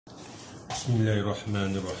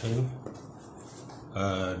Bismillahirrahmanirrahim.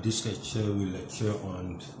 This lecture will lecture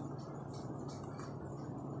on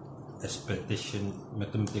expectation,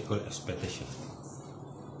 mathematical expectation.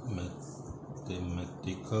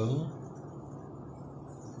 Mathematical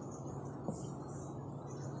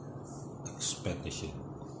expectation.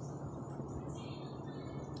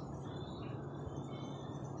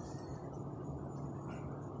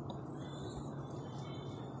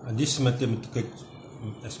 This mathematical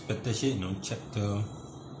expectation on chapter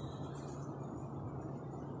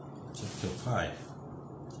 5.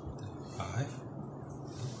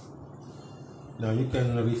 Now you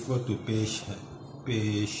can refer to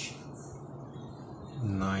page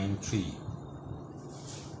 93.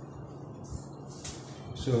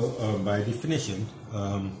 So by definition,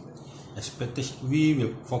 expectation, we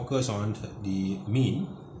will focus on the mean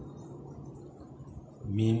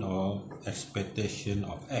or expectation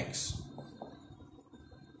of x,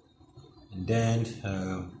 and then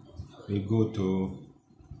we go to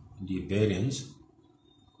the variance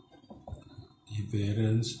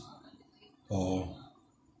or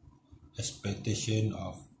expectation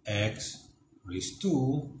of x raised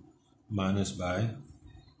to minus by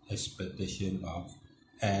expectation of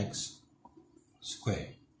x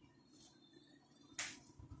squared.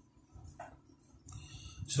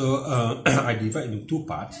 So I divide into two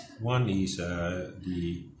parts. One is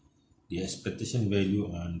the expectation value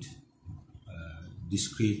on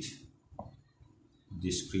discrete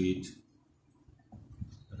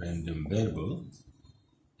random variable,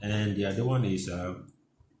 and the other one is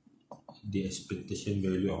the expectation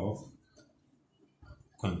value of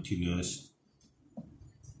continuous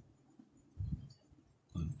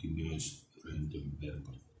random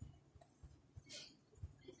variable.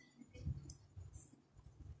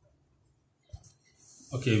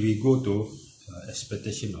 Okay, we go to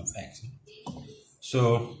expectation of x.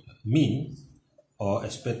 So mean or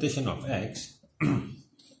expectation of x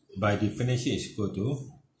by definition is equal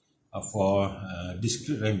to for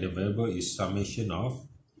discrete random variable is summation of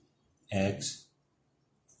x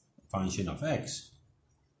function of x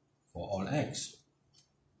for all x.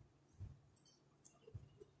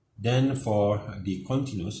 Then for the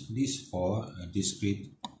continuous, this for a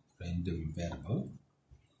discrete random variable.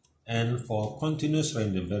 And for continuous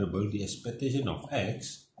random variable, the expectation of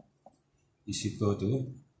x is equal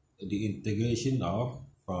to the integration of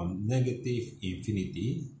from negative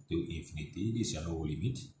infinity to infinity. This is a lower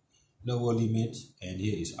limit, and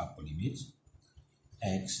here is upper limit,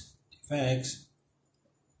 x fx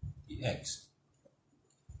dx.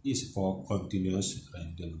 This is for continuous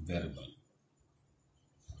random variable.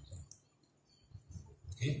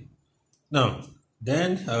 Okay. Now,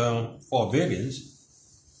 then for variance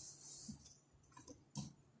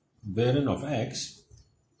of x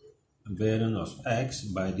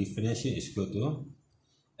by definition is equal to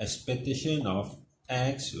expectation of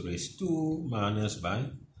x raised to minus by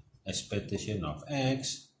expectation of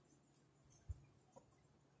x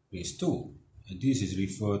raised to, and this is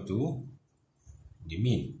referred to the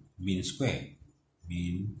mean square.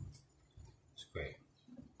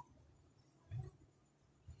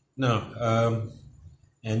 Now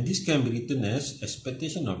and this can be written as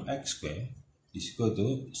expectation of x square is equal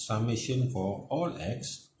to summation for all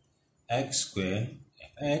x square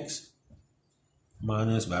fx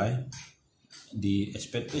minus by the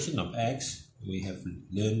expectation of x. We have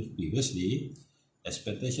learned previously,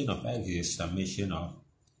 expectation of x is summation of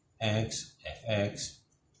x fx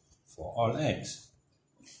for all x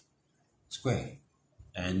square,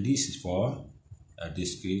 and this is for a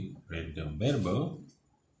discrete random variable.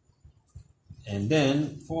 And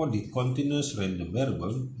then for the continuous random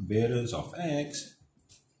variable, variance of x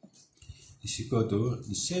is equal to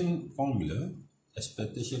the same formula,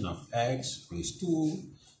 expectation of x raised to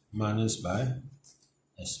minus by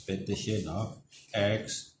expectation of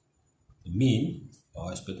x mean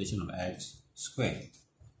or expectation of x squared.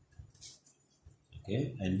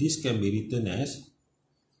 Okay, and this can be written as,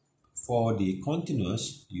 for the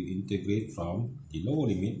continuous, you integrate from the lower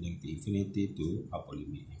limit negative infinity to upper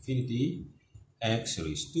limit infinity, x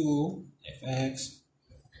raised to fx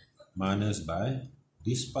minus by,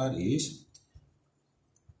 this part is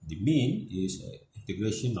the mean is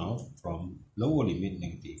integration of from lower limit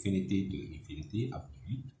negative infinity to infinity upper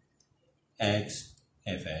limit x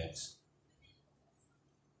fx.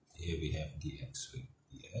 Here we have dx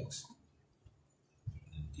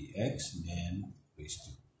and dx, then raised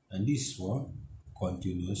to, and this is for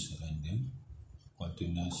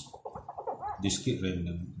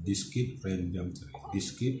discrete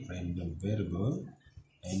random variable,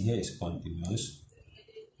 and here is continuous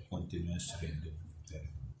random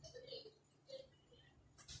variable.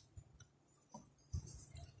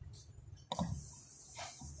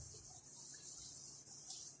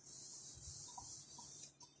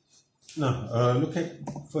 Now, look at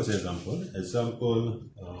first example. Example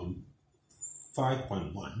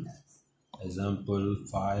 5.1. Example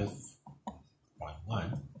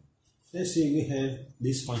 5.1. Let's say we have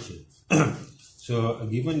this function. So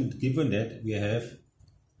given that we have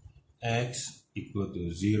x equal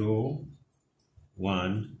to 0,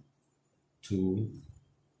 1, 2,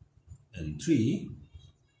 and 3,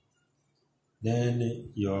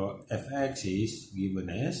 then your fx is given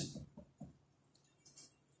as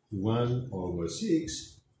 1 over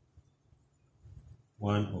 6,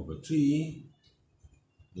 1 over 3,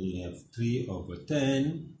 then you have 3 over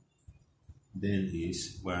 10, then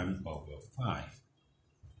is 1 over 5.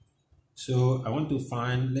 So I want to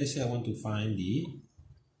find, let's say I want to find the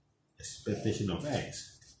expectation of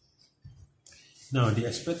x. Now the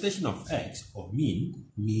expectation of x, or mean,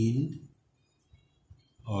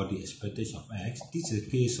 or the expectation of x, this is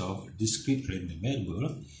a case of discrete random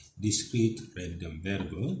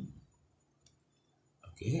variable.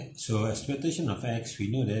 Okay, so expectation of x,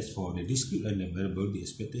 we know that for the discrete random variable, the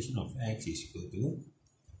expectation of x is equal to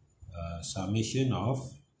summation of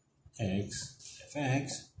x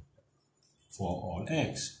fx for all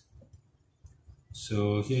x.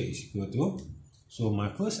 So here is equal to, so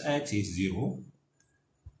my first x is 0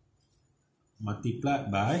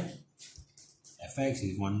 multiplied by fx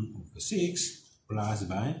is 1 over 6 plus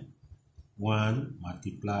by 1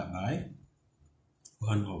 multiplied by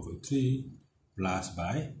 1 over 3 plus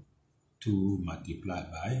by 2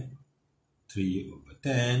 multiplied by 3 over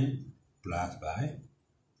 10 plus by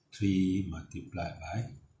 3 multiplied by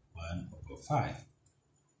 1 over 5.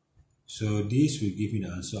 So this will give me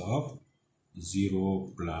the answer of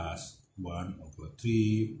 0 plus 1 over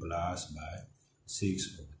 3 plus by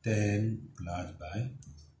 6 over 10 plus by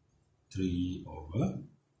 3 over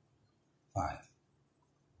 5.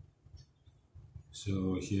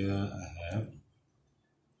 So here I have,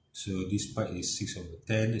 so this part is 6 over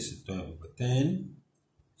 10, this is 12 over 10.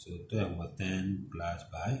 So 12 over 10 plus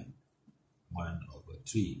by 1 over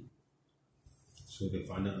 3. So the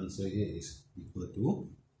final answer here is equal to,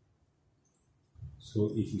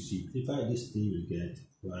 so if you simplify this thing, you will get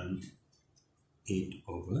 8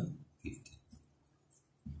 over 50.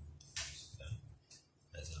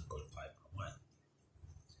 Example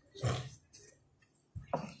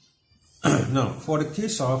 5.1. Now, for the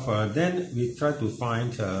case of, then we try to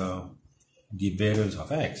find the variance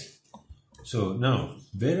of x. So now,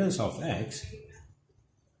 variance of x,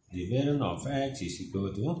 the variance of x is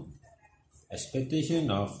equal to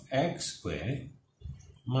expectation of x squared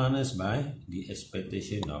minus by the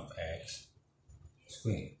expectation of x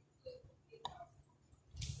squared.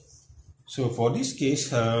 So for this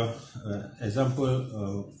case,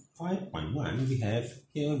 example 5.1, we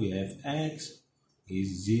have x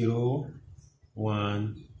is 0,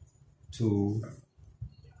 1, 2,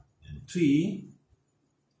 and 3.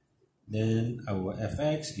 Then our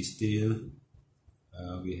fx is still,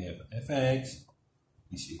 we have fx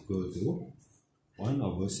is equal to 1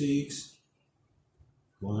 over 6,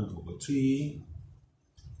 1 over 3,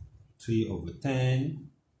 3 over 10,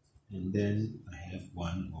 and then I have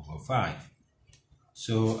 1 over 5.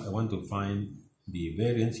 So I want to find the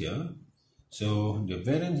variance here. So the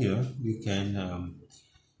variance here, we can,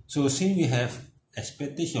 so since we have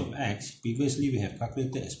expectation of x, previously we have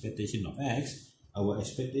calculated expectation of x, our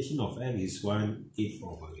expectation of x is 8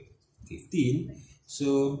 over 15.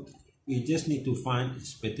 So we just need to find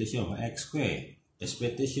expectation of x squared.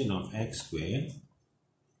 Expectation of x squared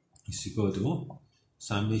is equal to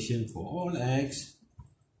summation for all x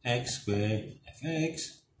squared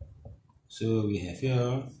fx. So we have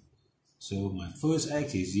here, so my first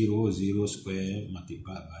x is 0, 0 square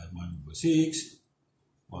multiplied by 1 over 6,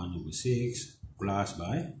 1 over 6 plus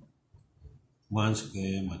by 1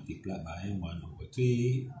 square multiplied by 1 over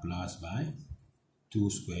 3 plus by 2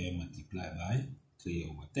 square multiplied by 3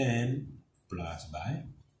 over 10 plus by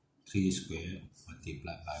 3 square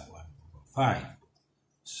multiplied by 1 over 5.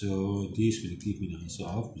 So this will give me the answer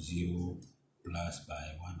of 0 plus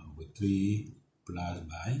by 1 over 3 plus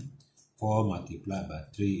by 4 multiplied by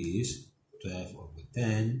 3 is 12 over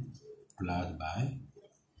 10 plus by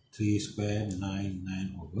 3 square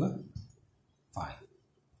 9 over 5.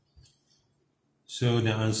 So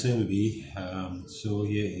the answer will be, so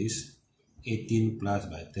here is 18 plus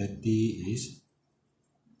by 30 is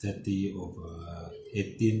 30 over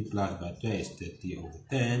 18 plus by 12 is 30 over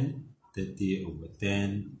 10, 30 over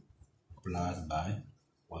 10 plus by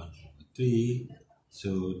 1 over 3.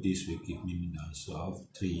 So this will give me the answer of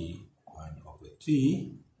 1 over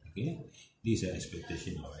 3. Okay, this is the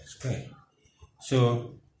expectation of x squared.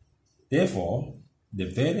 So therefore, the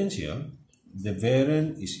variance here, the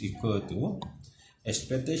variance is equal to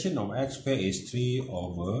expectation of x square is 3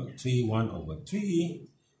 over 3, 1 over 3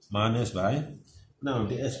 minus by, now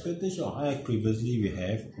the expectation of x previously we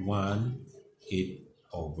have 1, 8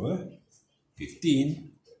 over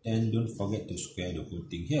 15, and don't forget to square the whole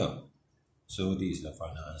thing here. So this is the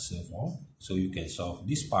final answer for, so you can solve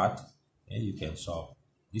this part and you can solve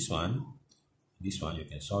this one, you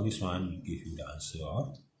can solve this one, give you the answer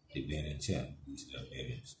of the variance here. This is the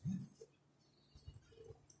variance.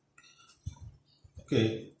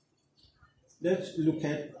 Okay, let's look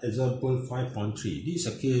at example 5.3. This is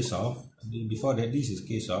a case of, before that, this is a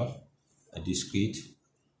case of a discrete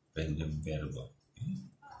random variable. Okay.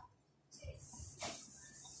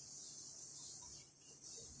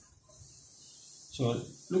 So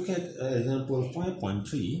look at example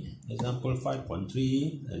 5.3. Example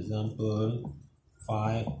 5.3. Example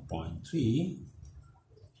 5.3.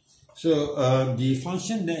 So the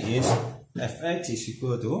function there is fx is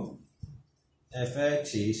equal to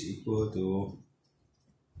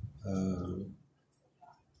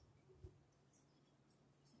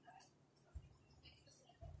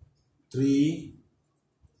 3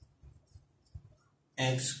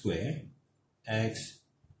 x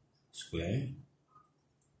square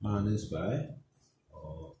minus by,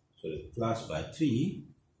 plus by 3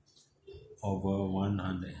 over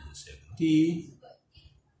 170.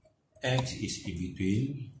 X is in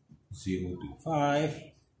between 0 to 5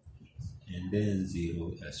 and then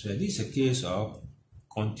 0 elsewhere. This is a case of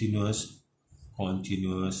continuous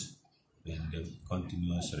random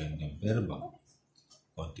variable.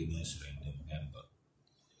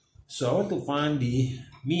 So I want to find the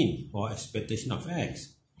mean or expectation of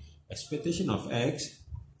x. Expectation of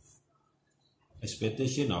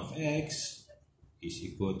x is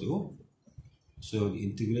equal to, so the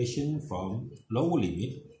integration from lower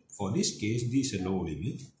limit, for this case this is a lower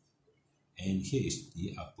limit and here is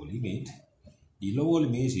the upper limit. The lower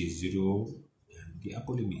limit is 0 and the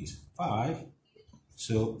upper limit is 5.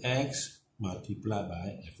 So x multiplied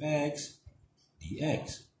by fx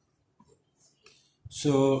dx.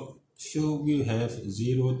 So we have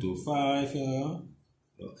 0 to 5 here.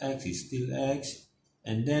 So x is still x.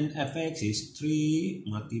 And then fx is 3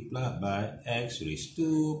 multiplied by x raised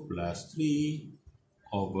to plus 3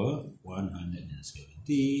 over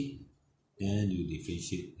 170. Then you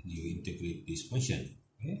differentiate, you integrate this function.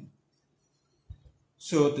 Okay?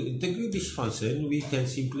 So to integrate this function, we can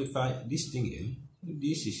simplify this thing here.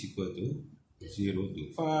 This is equal to 0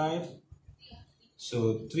 to 5.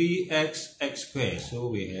 So 3x x squared. So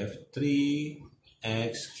we have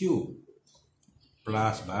 3x cubed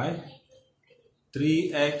plus by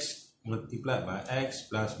 3x multiplied by x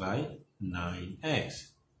plus by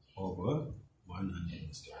 9x over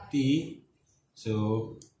 170.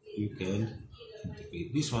 So you can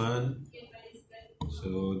integrate this one.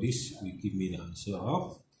 So this will give me the answer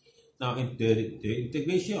of, now the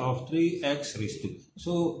integration of 3x raised to,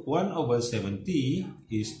 so 1 over 70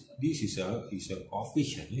 is, this is a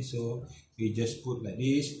coefficient. So we just put like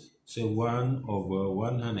this. So 1 over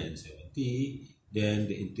 170. Then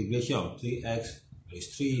the integration of 3x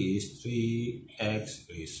raised 3 is 3x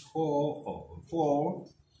raised 4 over 4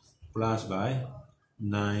 plus by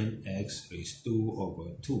 9x raised 2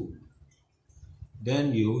 over 2.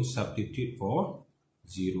 Then you substitute for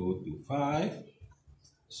 0 to 5.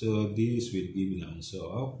 So this will give me the answer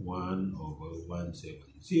of 1 over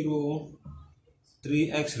 170.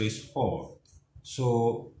 3x raised 4.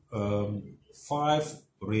 So 5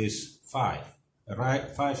 raised 5. Right,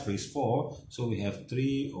 5 raised 4. So we have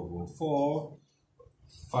 3 over 4.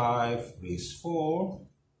 5 raised 4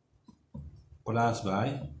 plus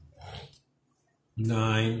by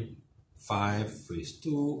 9, 5 raised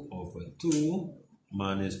 2 over 2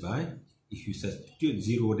 minus by, if you substitute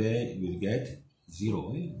 0 there, you will get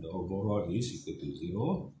 0. The overall is equal to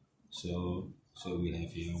 0. So we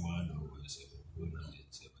have here 1 over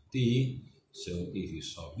 170. So if you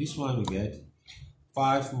solve this one, we get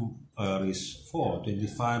 5 raised 4.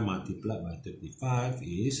 25 multiplied by 35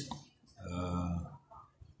 is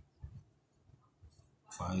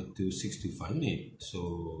 5 to 6 to 5 minutes.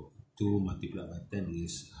 So 2 multiplied by 10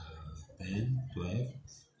 is 10, 12.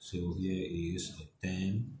 So here is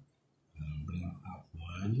 10, bring up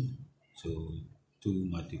 1. So 2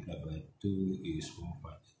 multiplied by 2 is 4,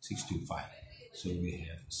 5, 6 to 5. So we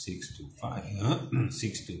have 6 to 5 here.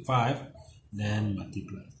 6 to 5. Then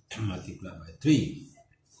multiply by 3.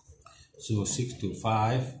 So 6 to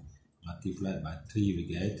 5 multiplied by 3 we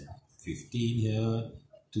get 15 here.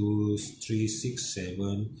 2, 3, 6,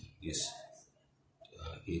 7 is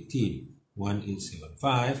 18.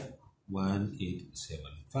 1875.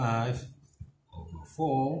 1875 over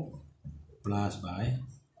 4 plus by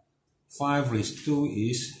 5 raised to 2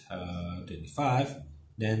 is 25,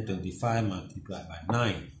 then 25 multiplied by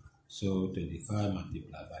 9. So 25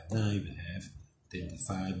 multiplied by 9, we have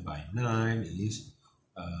 25 by 9 is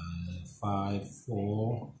 5,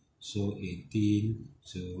 4, so 18,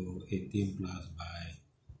 so 18 plus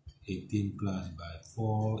by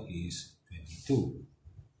 4 is 22.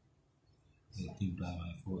 18 plus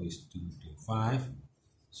by 4 is 2 to 5,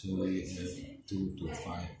 so we have 2 to 5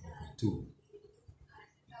 over 2.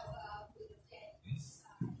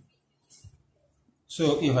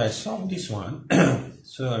 So if I solve this one,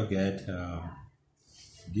 so I'll get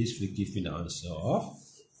this will give me the answer of.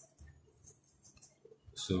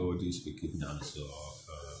 So this will give me the answer of.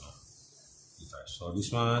 If I solve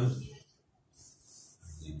this one,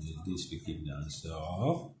 this will give me the answer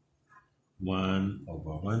of 1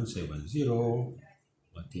 over 170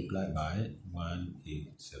 multiplied by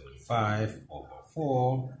 1875 over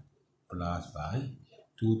 4 plus by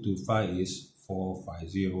 2 to 5 is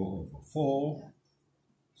 450 over 4.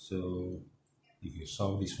 So if you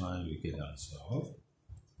solve this one, you get the answer of,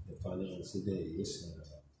 the final answer there is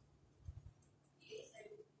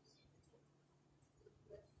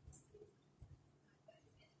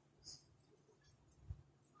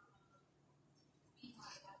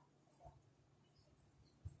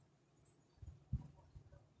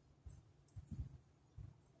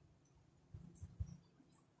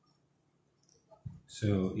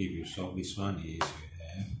so if you solve this one is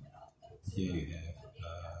you have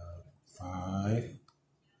 5,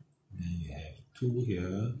 then you have 2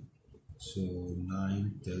 here, so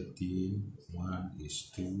 9, 13, 1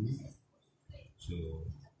 is 2, so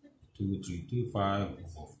 2, 3, 2, 5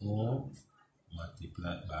 over 4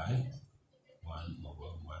 multiplied by 1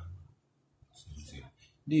 over 170.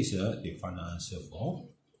 This is the final answer for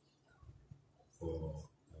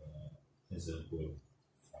example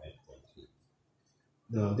 5.3.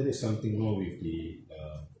 Now there is something wrong with the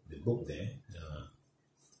book there.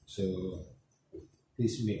 So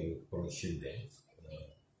please make a correction there.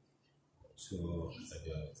 So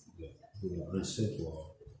the answer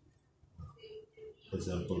for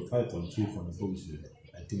example 5.3 from the book is,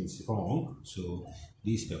 I think it's wrong. So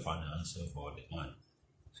this is the final answer for that one.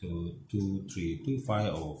 So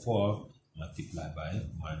 2325 over 4 multiplied by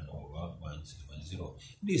 1 over 170.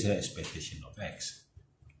 This is the expectation of x.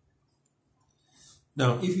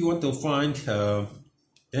 Now if you want to find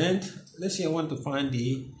then let's say I want to find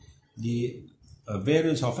the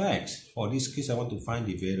variance of x. For this case, I want to find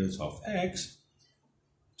the variance of x.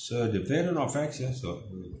 So the variance of x, yeah, so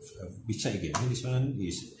we check again. This one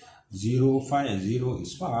is 0, 5 and 0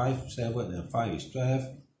 is 5, 7 and 5 is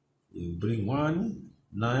 12. You bring 1,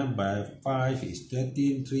 9 by 5 is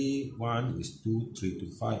 13, 3, 1 is 2, 3 to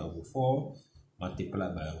 5 over 4,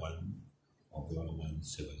 multiplied by 1 over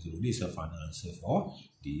 170. This is a final answer for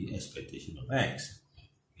the expectation of x.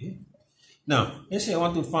 Okay. Now, let's say I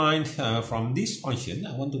want to find from this function,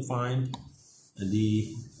 I want to find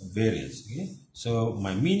the variance. Okay, so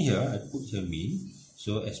my mean here, I put here mean.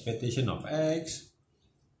 So expectation of x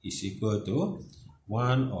is equal to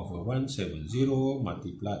 1 over 170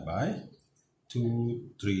 multiplied by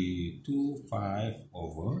 2325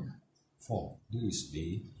 over 4. This is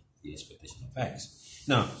the expectation of x.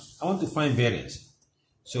 Now, I want to find variance.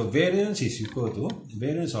 So variance is equal to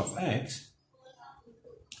variance of x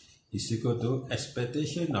is equal to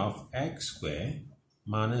expectation of x squared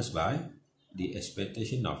minus by the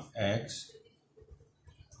expectation of x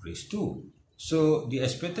raised to. So the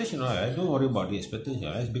expectation of x, don't worry about the expectation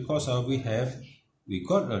of x, because we have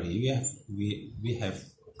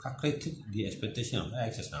calculated the expectation of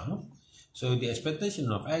x just now. So the expectation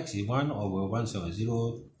of x is 1 over 170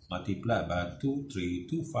 multiplied by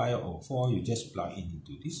 2325 over 4. You just plug in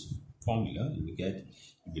into this formula, you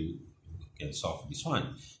can solve this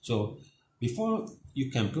one. So before you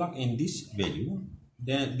can plug in this value,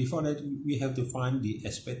 then before that we have to find the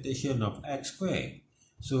expectation of x squared.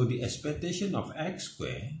 So the expectation of x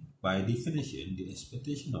squared, by definition, the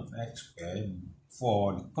expectation of x squared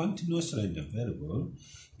for the continuous random variable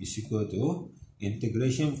is equal to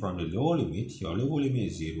integration from the lower limit. Your lower limit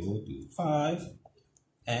is 0 to 5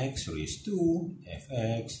 x raised to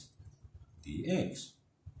fx dx.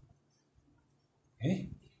 Okay.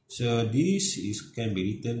 So this can be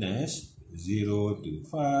written as 0 to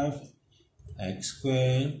 5 x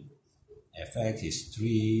squared, fx is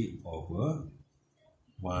 3 over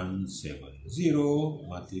 170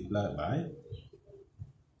 multiplied by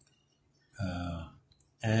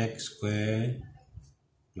x squared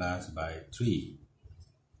plus by 3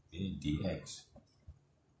 dx.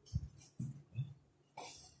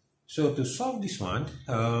 So to solve this one,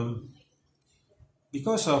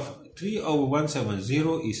 because of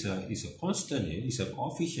 3/170 is a constant here, is a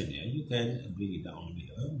coefficient here, you can bring it down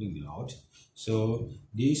here, bring it out. So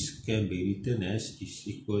this can be written as is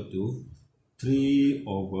equal to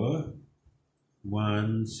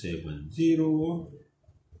 3/170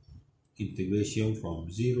 integration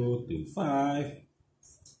from 0 to 5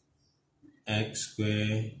 x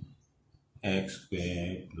square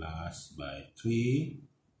plus by 3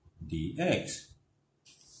 dx.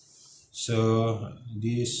 So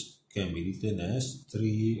this can be written as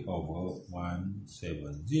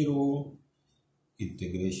 3/170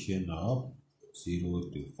 integration of 0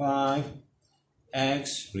 to 5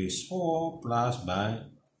 x raised 4 plus by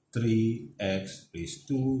 3x raised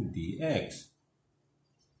 2 dx.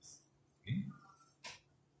 Okay.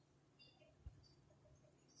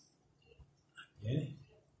 Okay.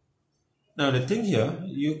 Now the thing here,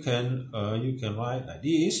 you can write like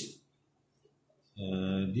this.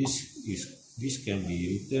 This can be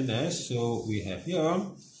written as, so we have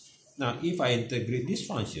here. Now if I integrate this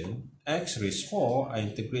function x raised 4, I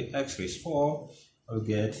integrate x raised 4, I'll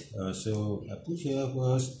get so I put here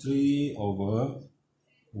first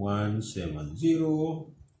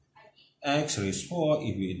 3/170 x raised 4.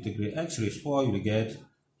 If you integrate x raised 4, you will get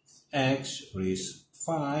x raised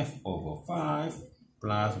 5/5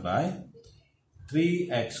 plus by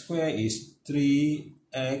 3x squared is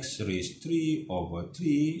 3x raised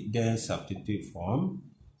 3/3, then substitute from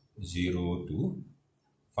 0 to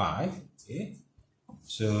 5. Okay,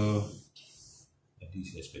 so this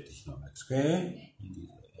is expectation of x squared, this is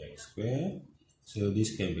x squared. So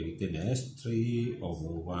this can be written as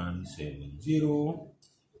 3/170.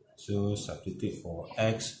 So substitute for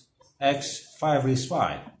x 5 raised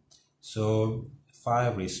 5. So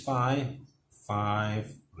 5 raised 5,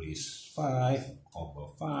 5 raised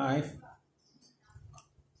 5/5.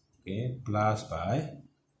 Okay, plus by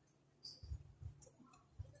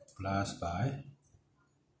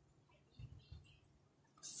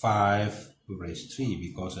 5 raised 3,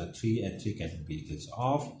 because 3 and 3 can be cancelled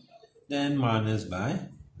off, then minus by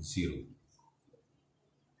 0.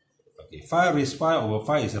 Okay, 5 raised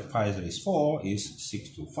 5/5 is 5 raised 4 is 6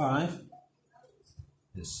 to 5.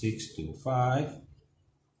 The 6 to 5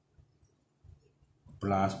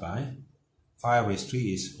 plus by 5 raised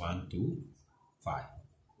 3 is 1 to 5.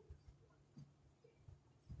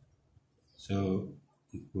 So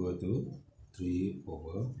equal to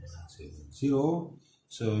 3/170.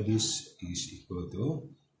 So this is equal to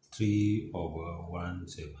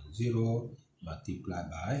 3/170 multiplied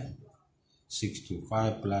by 6 to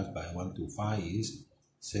 5 plus by 1 to 5 is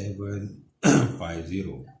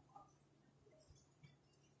 750.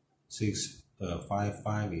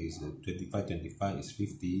 5 is 25, 25 is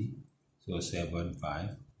 50, so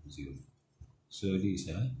 750. So these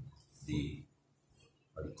are the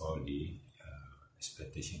what we call the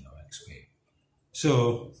expectation of x squared.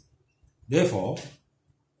 So therefore,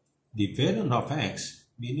 the variance of x,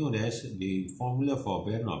 we know that the formula for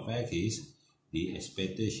variance of x is the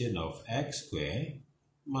expectation of x squared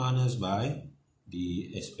minus by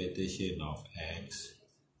the expectation of x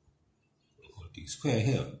whole thing square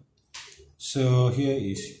here. So here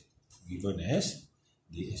is given as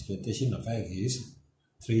the expectation of x is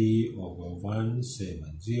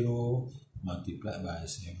 3/170 multiplied by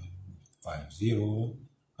 750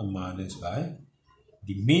 minus by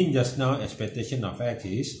the mean just now expectation of x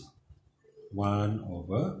is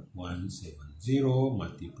 1/170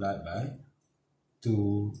 multiplied by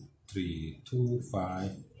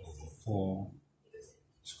 2325/4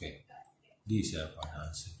 square. This is the final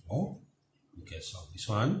answer for, we can solve this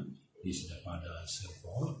one. This is the final answer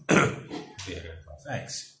for variance of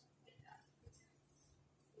x.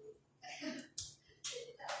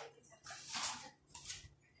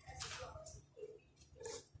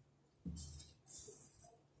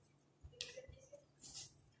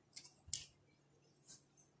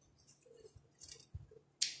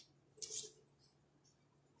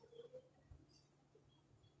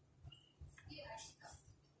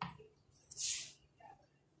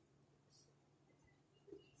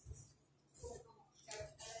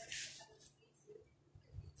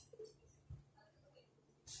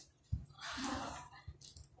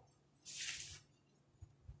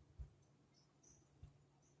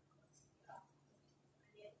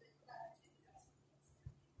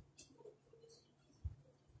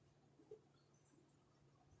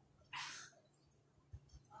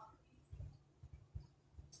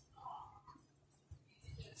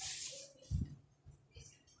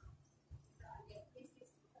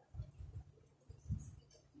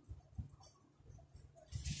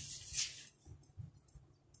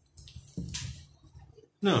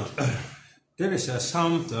 Now, there is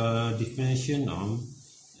some definition on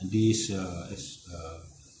this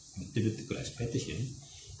mathematical expectation.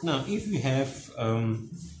 Now, if you have,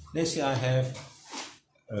 let's say I have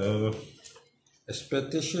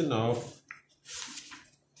expectation of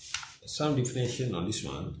some definition on this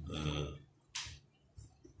one.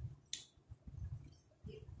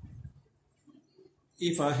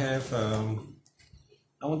 If I have,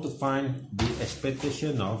 I want to find the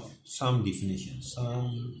expectation of some definition,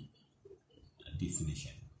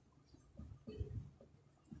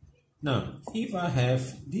 Now, if I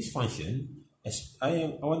have this function,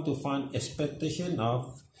 I want to find expectation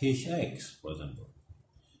of hx, for example.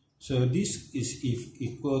 So this is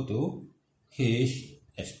equal to h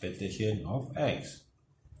expectation of x.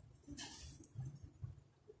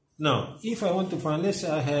 Now, if I want to find, let's say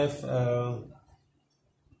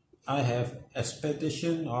I have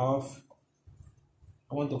expectation of,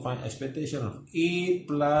 I want to find expectation of a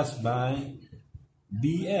plus by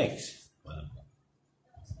bx.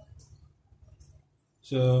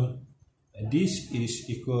 So this is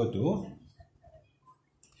equal to,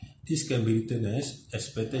 this can be written as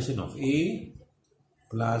expectation of a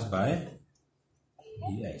plus by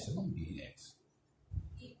bx.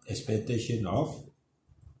 Expectation of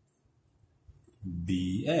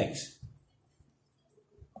bx.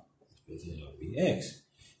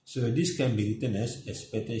 So this can be written as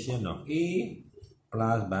expectation of a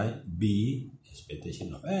plus by b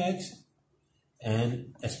expectation of x,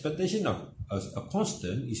 and expectation of a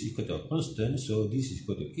constant is equal to a constant, so this is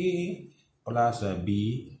equal to a plus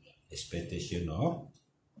b expectation of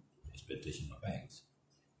x.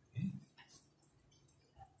 Okay.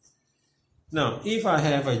 Now, if I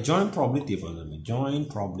have a joint probability function, joint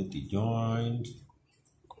probability function.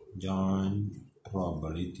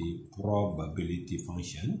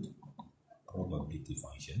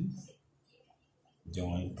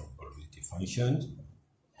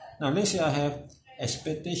 Now, let's say I have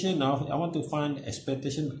expectation of, I want to find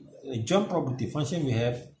expectation, joint probability function, we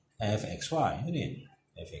have fxy, isn't it?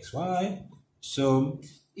 fxy. So,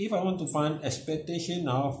 if I want to find expectation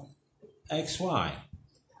of xy,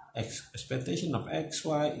 expectation of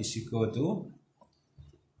xy is equal to,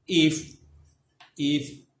 if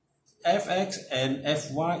fx and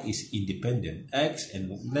fy is independent, x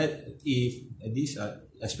and if this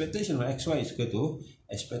expectation of xy is equal to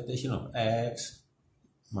expectation of x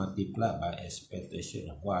multiplied by expectation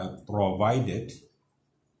of y, provided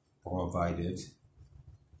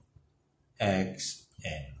x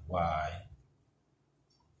and y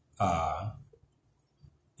are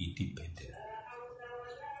independent.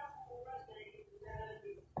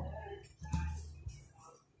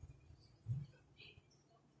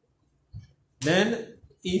 Then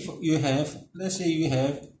if you have, let's say you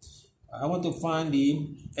have, I want to find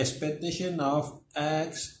the expectation of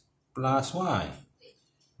x plus y.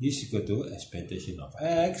 This is equal to expectation of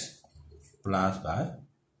x plus by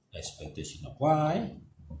expectation of y.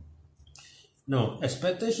 Now,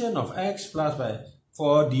 expectation of x plus by,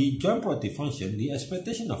 for the joint probability function, the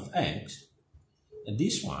expectation of x, and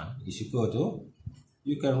this one is equal to,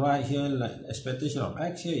 you can write here like expectation of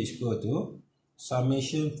x here is equal to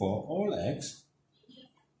summation for all x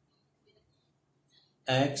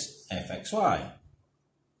fxy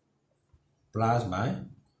plus by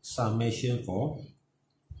summation for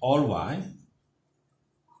all y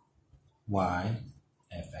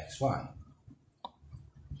fxy.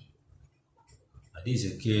 This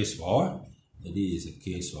is a case for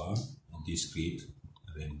discrete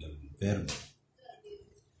random variable.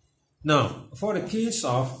 Now, for the case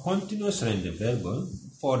of continuous random variable,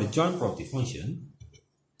 for the joint probability function,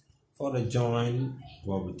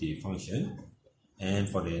 and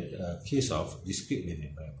for the case of discrete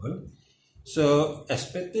random variable, so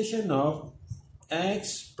expectation of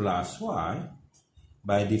x plus y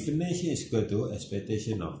by definition is equal to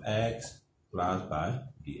expectation of x plus by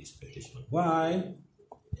the expectation of y.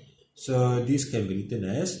 So this can be written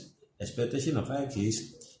as expectation of x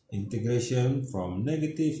is integration from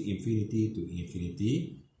negative infinity to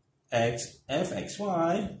infinity x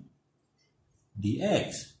fxy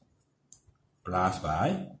dx plus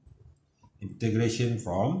by integration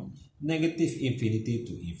from negative infinity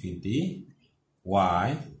to infinity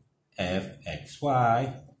y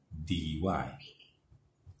fxy dy.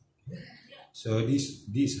 So this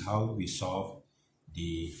is how we solve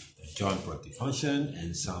the joint probability function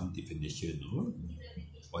and some definition of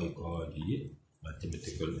what you call the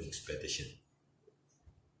mathematical expectation.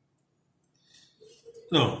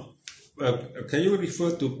 Now, can you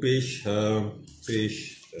refer to page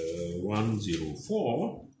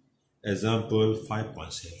 104, example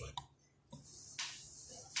 5.7.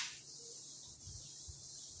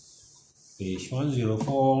 page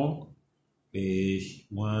 104, page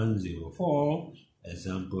 104,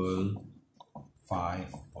 example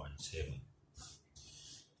 5.7.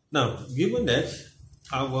 Now, given that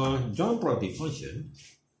our joint property function,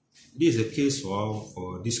 this is a case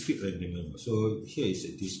for discrete random variable. So here is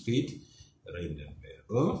a discrete random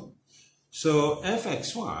variable. So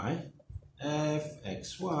fxy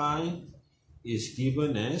is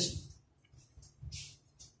given as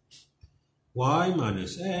y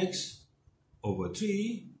minus x over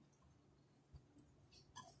 3.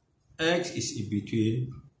 X is in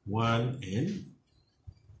between 1 and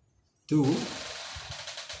 2,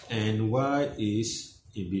 and y is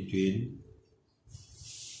in between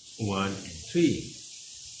 1 and 3,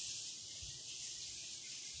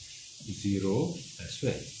 0 as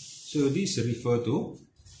well. So this refers to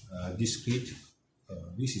discrete.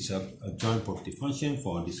 This is a joint property function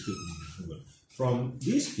for discrete variable. From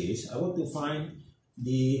this case, I want to find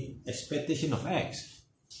the expectation of x.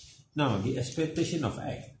 Now, the expectation of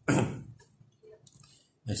x.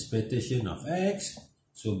 Expectation of x.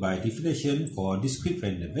 So by definition, for discrete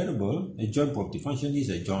random variable, a joint property function is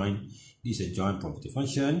a joint. This is a joint property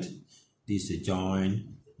function. This is a joint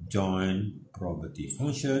property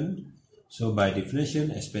function. So by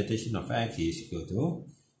definition, expectation of x is equal to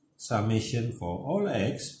summation for all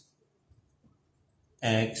x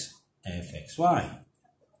fxy.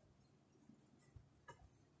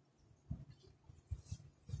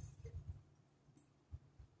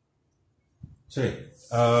 Sorry,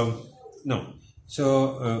 no.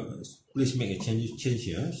 So please make a change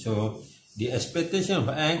here. So the expectation of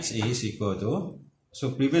x is equal to.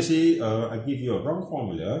 So previously I give you a wrong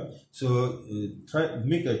formula. So try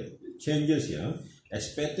make a changes here.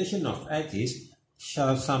 Expectation of x is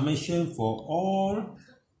summation for all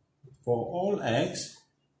x.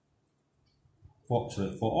 For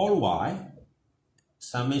all y,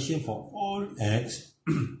 summation for all x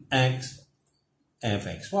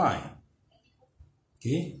fxy.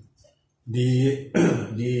 Okay, the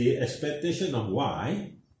expectation of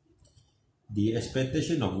y,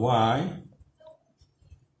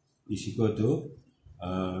 is equal to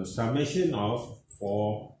summation for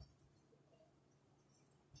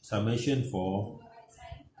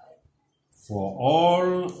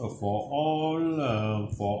all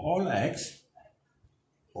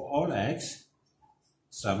x,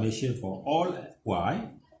 summation for all y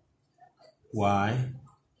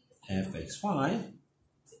fxy,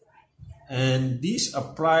 and this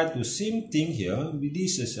apply to same thing here.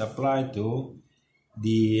 This is applied to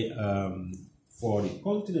the for the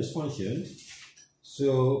continuous function.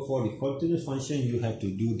 So for the continuous function, you have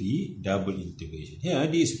to do the double integration. Here,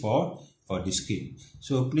 this is for discrete.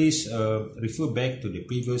 So please refer back to the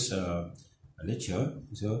previous lecture.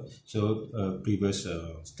 So previous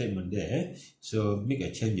statement there. So make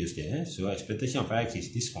a changes there. So expectation of x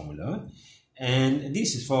is this formula, and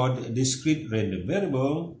this is for the discrete random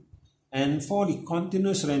variable, and for the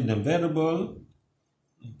continuous random variable.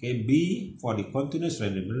 Okay, B for the continuous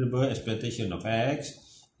random variable, expectation of x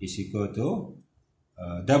is equal to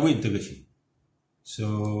double integration.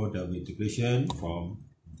 So double integration from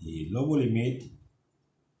the lower limit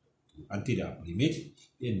until the upper limit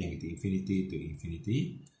in negative infinity to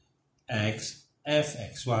infinity x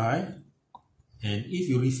fxy, and if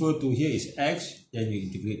you refer to here is x, then you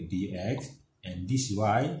integrate dx, and this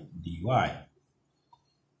y dy.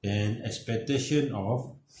 Then expectation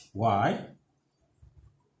of y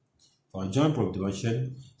for joint property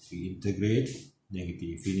function, we integrate negative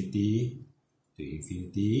infinity to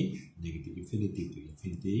infinity, negative infinity to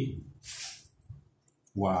infinity,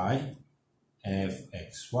 y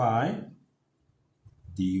fxy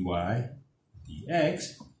dy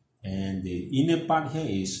dx, and the inner part here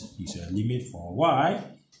is a limit for y,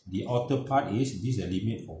 the outer part is this is a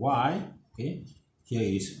limit for y. Okay, here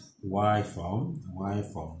is y from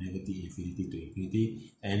negative infinity to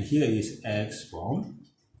infinity, and here is x from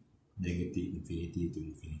negative infinity to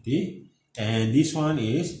infinity, and this one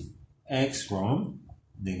is x from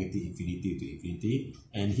negative infinity to infinity,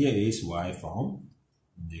 and here is y from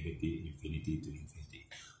negative infinity to infinity.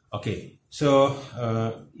 Okay, so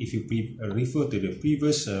if you refer to the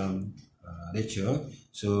previous lecture,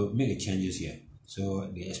 so make changes here.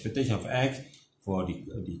 So the expectation of x for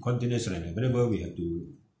the continuous random variable, we have to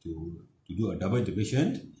do a double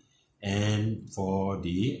integration, and for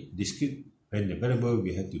the discrete random variable,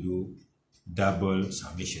 we have to do double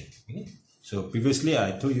summation. Okay? So previously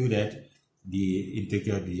I told you that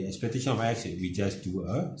the expectation of x, we just do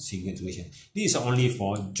a single integration. This is only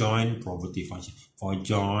for joint probability function. For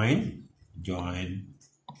joint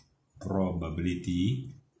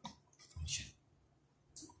probability function.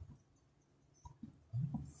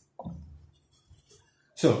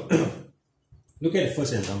 So look at the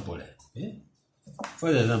first example. Okay?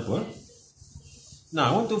 First example.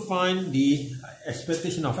 Now I want to find the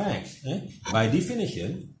expectation of x. By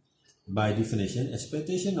definition,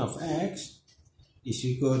 expectation of x is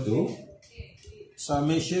equal to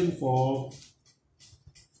summation for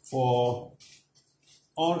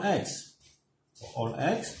all x. For all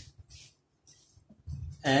x,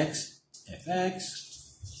 fx,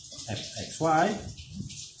 fxy,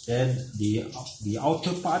 then the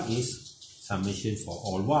outer part is summation for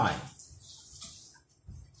all y.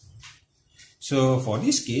 So for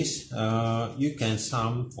this case, you can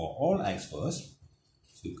sum for all x first.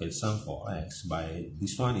 So you can sum for x by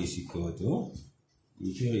this one is equal to,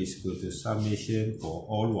 here is equal to summation for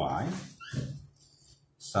all y,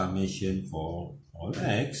 summation for all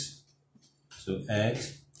x. So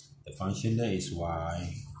x, the function there is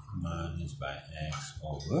y minus by x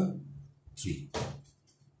over 3.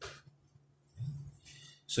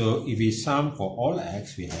 So if we sum for all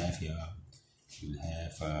x, we have here,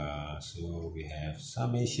 so we have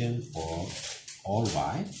summation for all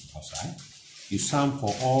y outside. You sum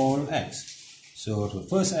for all x. So the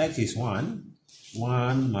first x is 1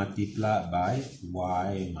 multiplied by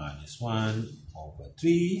y minus 1 over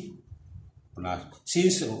 3 plus,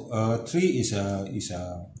 since 3 is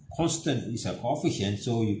a constant, is a coefficient,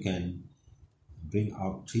 so you can bring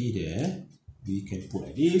out 3 there. We can put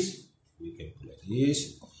like this,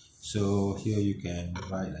 so here you can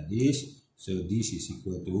write like this. So this is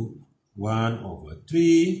equal to 1 over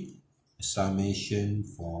 3 summation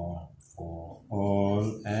for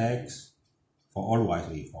all x, for all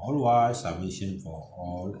y, summation for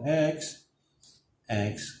all x,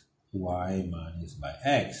 y minus by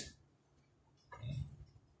x. Okay.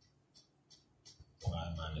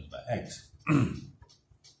 Y minus by x.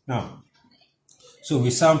 Now, so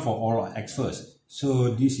we sum for all x first. So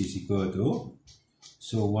this is equal to,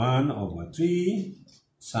 so 1 over 3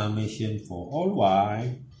 summation for all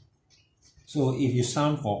y. So if you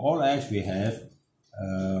sum for all x, we have,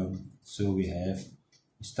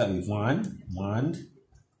 start with 1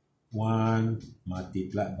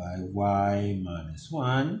 multiplied by y minus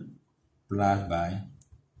 1 plus by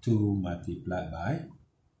 2 multiplied by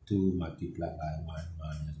 1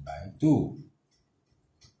 minus by 2.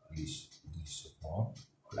 This for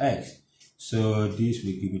x. So this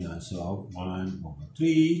will give an answer of 1 over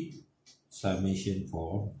 3 summation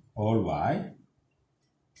for all y.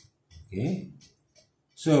 Okay.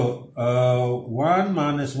 So 1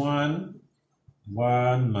 minus 1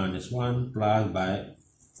 plus by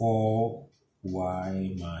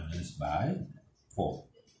 4y minus by 4.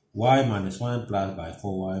 Y minus 1 plus by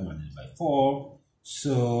 4y minus by 4.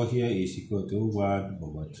 So here is equal to 1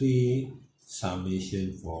 over 3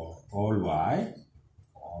 summation for all y.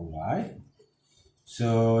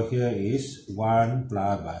 So here is 1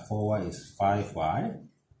 plus by 4y is 5y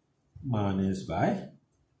minus by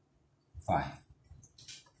 5.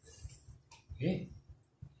 Okay.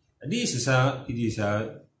 This is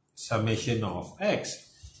a summation of x.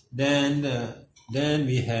 Then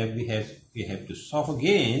we have to solve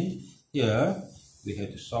again. Here we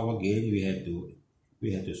have to solve again.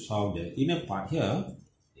 We have to solve the inner part here.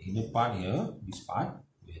 This part.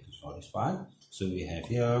 We have to solve this part. So we have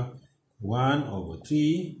here 1 over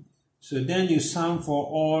 3. So then you sum for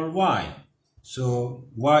all y. So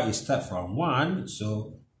y is start from 1.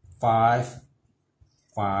 So 5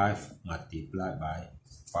 multiplied by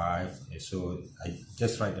 5. So I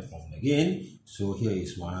just write the formula again. So here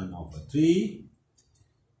is 1 over 3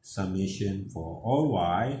 summation for all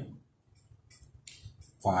y,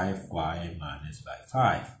 5y minus by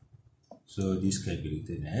 5. So this can be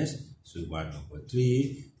written as, so 1 over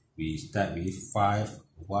 3, we start with 5,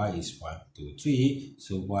 y is 1, 2, 3,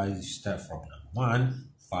 so y start from number 1,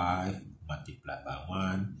 5 multiplied by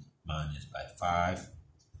 1 minus by 5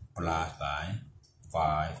 plus by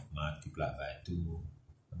 5 multiplied by 2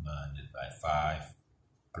 minus by 5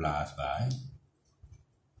 plus by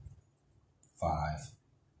 5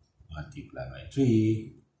 multiplied by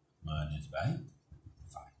 3 minus by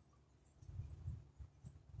 5.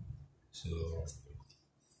 So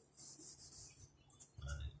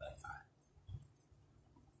minus by 5.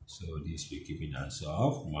 So this will give an answer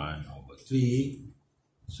of 1 over 3.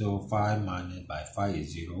 So 5 minus by 5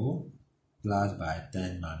 is 0. Plus by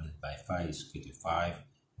 10 minus by 5 is equal to 5.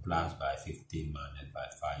 Plus by 15 minus by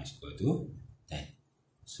 5 is equal to 10.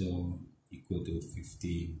 So equal to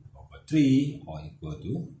 15 over 3 or equal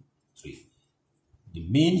to 3. The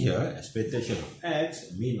mean here, expectation of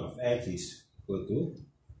x, mean of x is equal to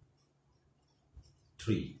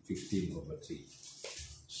 3, 15 over 3.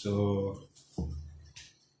 So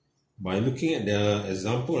by looking at the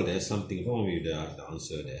example, there's something wrong with the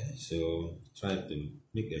answer there. So try to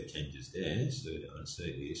make the changes there. So the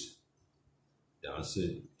answer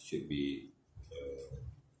should be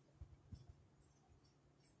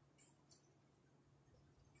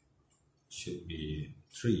should be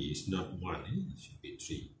 3. It's not 1. It should be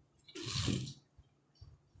 3.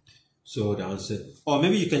 So the answer, or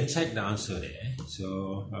maybe you can check the answer there.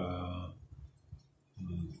 So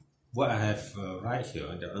what I have right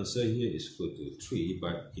here, the answer here is equal to 3,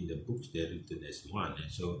 but in the books they're written as 1. And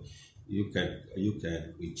so you can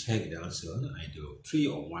recheck the answer either 3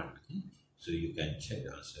 or 1. So you can check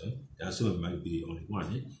the answer. The answer might be only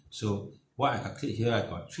 1. So what I calculate here, I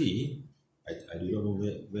got 3. I do not know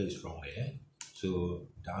where it's wrong there. So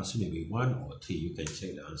the answer may be 1 or 3. You can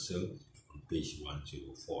check the answer on page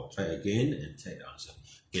 104. Try again and check the answer.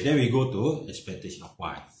 Okay, then we go to expectation of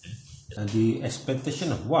y. And the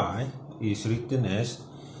expectation of y is written as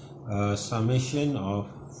summation of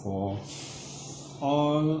for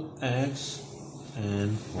all x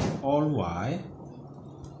and for all y,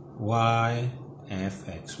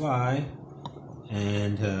 fxy,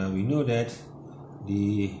 and we know that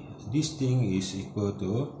this thing is equal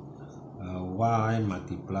to y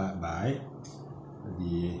multiplied by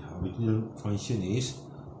the original function is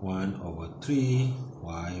 1 over 3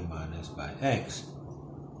 y minus by x.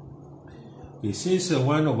 Okay, since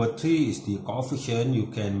 1 over 3 is the coefficient, you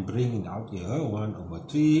can bring it out here. 1 over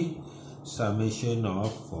 3 summation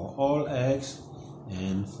of for all x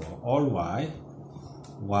and for all y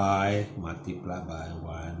multiplied by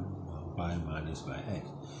 1 y minus by x.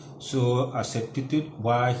 So a substitute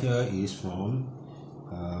y here is from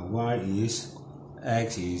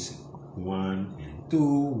x is 1 and 2,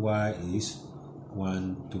 y is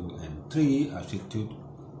 1, 2 and 3. Substitute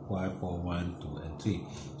y for 1, 2 and 3.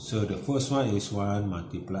 So the first one is 1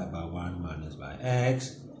 multiplied by 1 minus by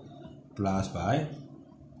x plus by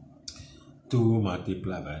 2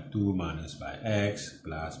 multiplied by 2 minus by x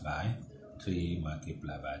plus by 3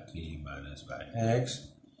 multiplied by 3 minus by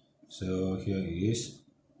x. So here is,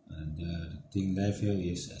 and the thing left here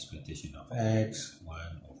is expectation of x, 1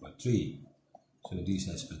 over 3. So this is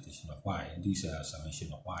expectation of y, and these are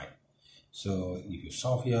summation of y. So if you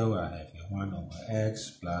solve here, I have here 1 over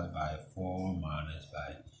x plus by 4 minus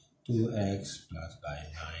by 2x plus by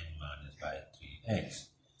 9 minus by 3x.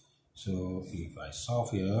 So if I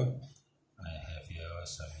solve here, I have here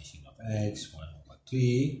summation of x, 1 over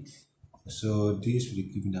 3. So this will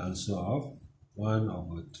give me the answer of 1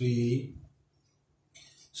 over 3.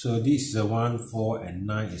 So this is a 1, 4 and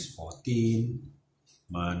 9 is 14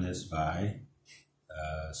 minus by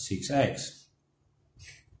 6x.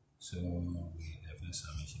 So we have a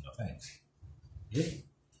summation of x. Okay.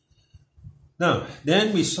 Now,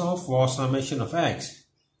 then we solve for summation of x.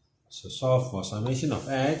 So solve for summation of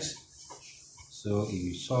x. So if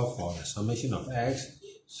you solve for the summation of x,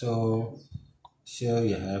 so here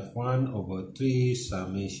you have 1 over 3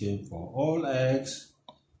 summation for all x,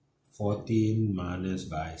 14 minus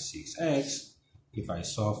by 6x. If I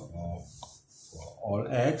solve for all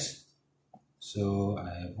x, so I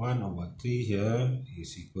have 1 over 3 here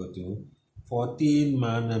is equal to 14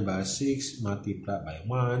 minus by 6 multiplied by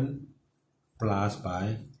 1 plus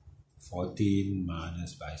by 14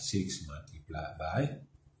 minus by 6 multiplied by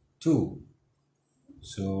 2.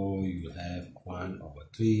 So you have 1 over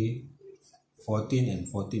 3. 14 and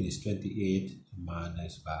 14 is 28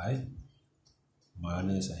 minus by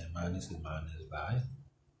minus and minus and minus by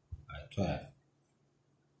 12.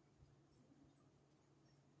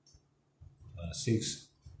 6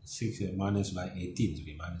 minus by 18 to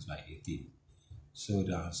be minus by 18. So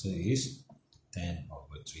the answer is 10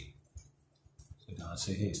 over 3. So the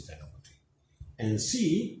answer here is 10 over 3. And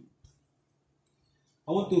C,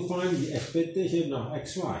 I want to find the expectation of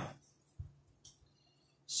xy.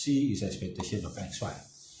 C is expectation of xy.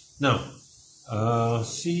 Now,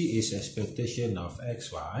 C is expectation of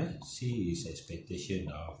xy. C is expectation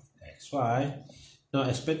of xy. Now,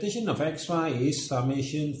 expectation of xy is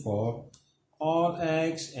summation for all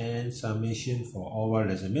x and summation for all y.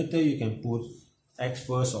 Doesn't matter, you can put x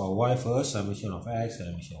first or y first, summation of x,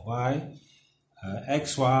 summation of y,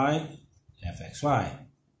 xy, fxy.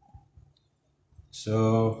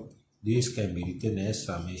 So this can be written as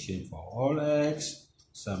summation for all x,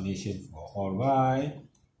 summation for all y,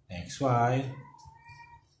 xy,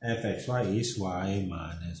 fxy is y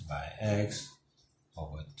minus by x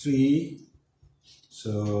over 3.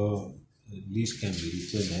 So this can be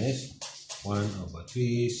written as 1 over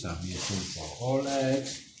 3 summation for all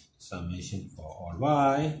x, summation for all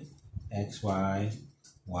y, xy,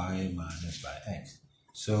 y minus by x.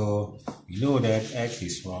 So we know that x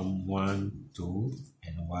is from 1 to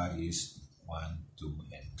and y is 1, 2,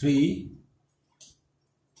 and 3.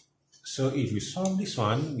 So if we solve this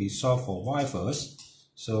one, we solve for y first.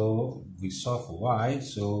 So we solve for y,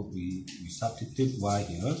 so we substitute y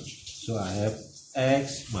here. So I have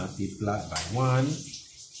x multiplied by 1,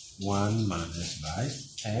 1 minus by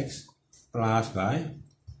x, plus by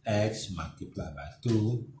x multiplied by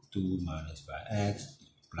 2, 2 minus by x,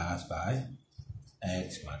 plus by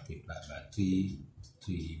x multiplied by 3,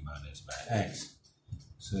 3 minus by x.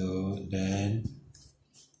 So then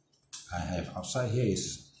I have outside here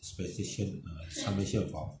is summation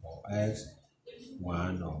for x,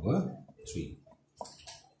 1 over 3.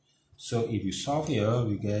 So if you solve here,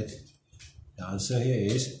 we get the answer here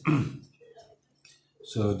is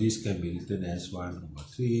so this can be written as 1 over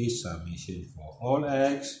 3 summation for all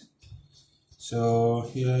x. So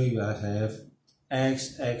here you have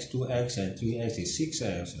x, 2x, and 3x is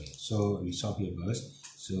 6x. So we solve here first.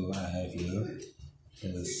 So I have here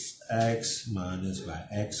is x minus by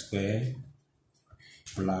x squared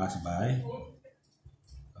plus by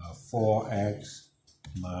 4x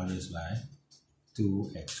minus by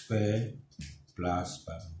 2x squared plus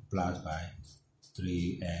by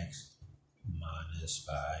 3x minus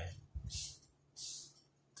by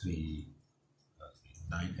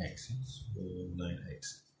 9x. So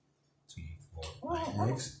 9x. 3, 4,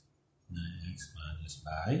 9x. 9x minus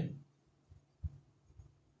by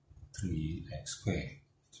 3x squared.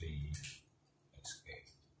 3x squared.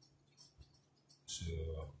 So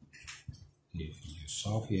if you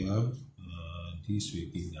solve here, this will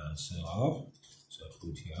be the answer of, so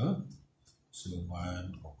put here, so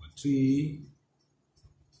 1 over 3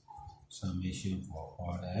 summation for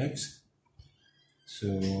all x. So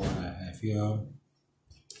I have here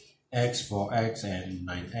x for x and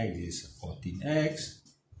 9x is 14x.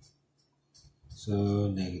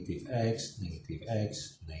 So negative x,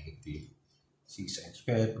 negative 6x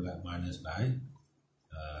squared plus minus by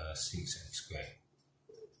 6x squared.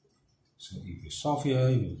 So if you solve here,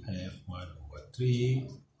 you have 1 over 3.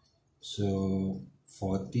 So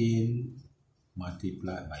 14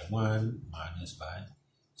 multiplied by 1 minus by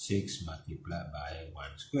 6 multiplied by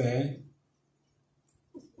 1 square.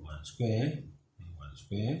 1 square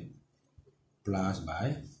plus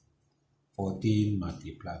by 14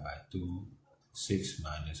 multiplied by 2, 6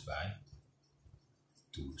 minus by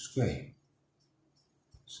 2 square.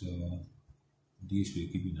 So this will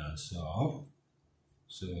give you an answer of,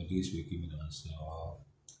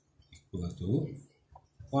 equal to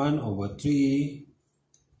 1 over 3,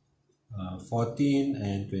 14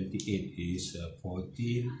 and 28 is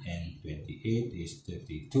 14 and 28 is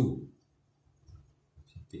 32.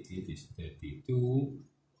 28 is 32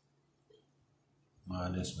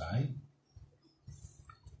 minus by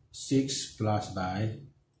 6 plus by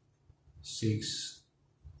 6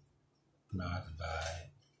 plus by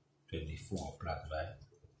 24 plus by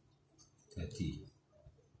 30.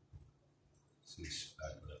 6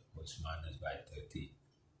 plus minus by 30.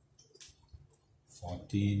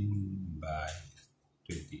 14 by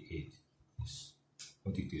 28 is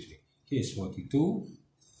 42. Here is 42.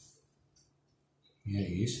 Here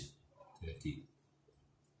is 30.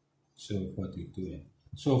 So 42.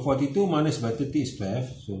 So 42 minus by 30 is 12.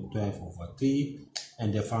 So 12 over 3.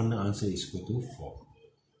 And the final answer is equal to 4.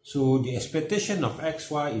 So the expectation of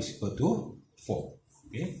xy is equal to 4.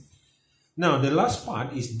 Okay. Now the last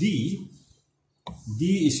part is D.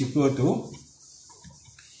 D is equal to,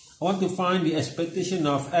 I want to find the expectation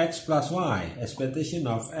of x plus y. Expectation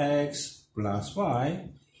of x plus y.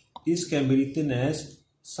 This can be written as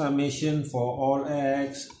summation for all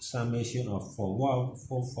x, summation of for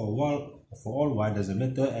all y, doesn't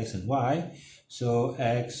matter, x and y. So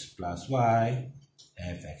x plus y,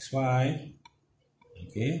 fxy.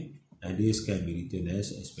 Okay, and this can be written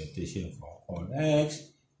as expectation for all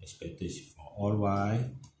x, expectation for all y,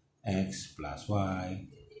 x plus y,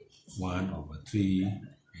 1 over 3,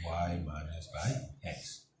 y minus by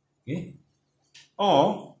x. Okay,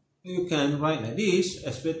 or you can write like this: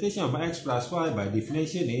 expectation of x plus y by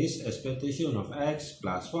definition is expectation of x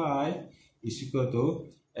plus y is equal to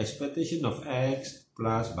expectation of x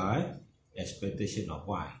plus by expectation of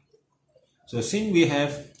y. So since we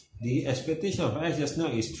have the expectation of x just now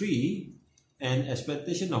is 3 and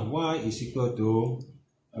expectation of y is equal to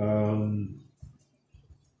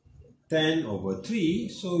 10 over 3,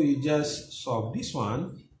 so you just solve this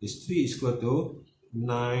one. Is 3 is equal to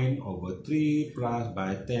 9 over 3 plus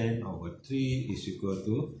by 10 over 3 is equal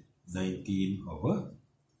to 19 over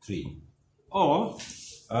 3. Or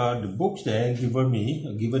the books there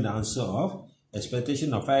given the answer of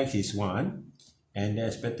expectation of x is 1 and the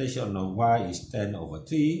expectation of y is 10 over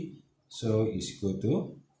 3, so it's equal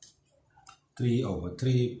to 3 over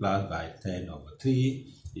 3 plus by 10 over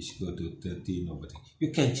 3 is equal to 13 over 3.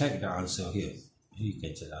 You can check the answer here. You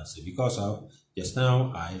can check the answer because of just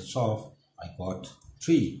now I solved, I got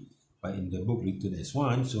 3, but in the book written as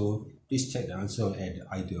 1, so please check the answer at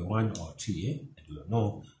either 1 or 3. I do not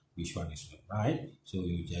know which one is right, so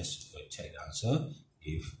you just check the answer.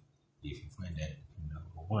 If you find that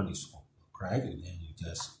number 1 is correct, then you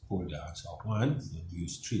just pull the answer of 1 and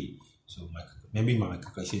use 3. So maybe my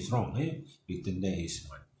calculation is wrong. Written there is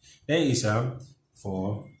 1. There is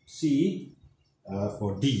for C,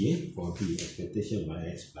 for D, expectation by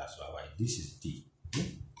x plus y. This is D.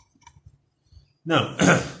 Now,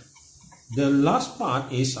 the last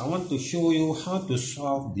part is I want to show you how to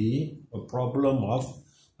solve the problem of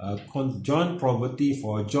joint probability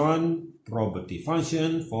for joint probability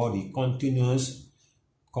function for the continuous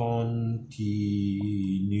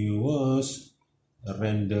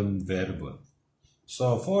random variable.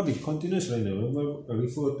 So for the continuous random variable,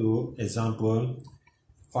 refer to example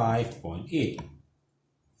 5.8.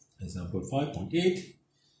 Example 5.8.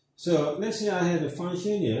 So let's say I have a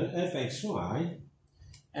function here, fxy.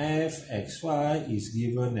 Fxy is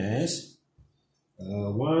given as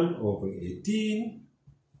 1 over 18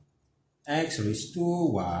 x raised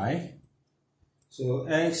to y. So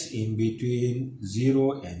x in between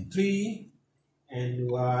 0 and 3,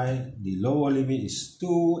 and y, the lower limit is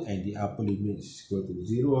 2 and the upper limit is equal to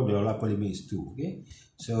 0. The upper limit is 2. Okay,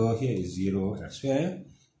 so here is 0 elsewhere.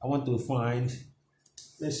 I want to find,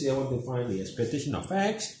 let's say I want to find the expectation of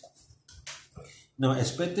x. Now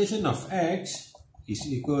expectation of x is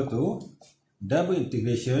equal to double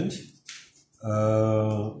integration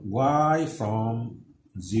y from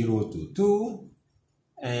 0 to 2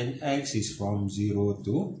 and x is from 0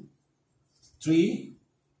 to 3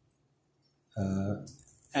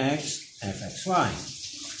 x fxy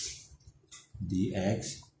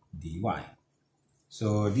dx dy.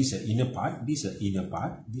 So this is inner part, this is inner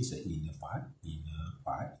part, this is inner part, inner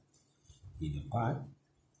part, inner part.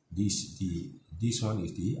 This one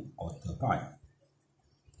is the outer part,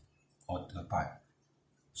 outer part.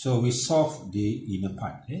 So we solve the inner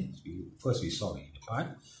part. First we solve the inner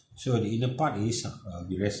part. So the inner part is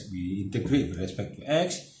we integrate with respect to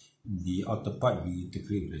x. The outer part we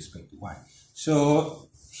integrate with respect to y. So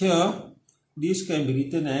here this can be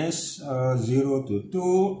written as 0 to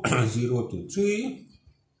 2, 0 to 3,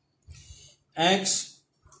 x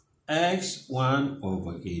 1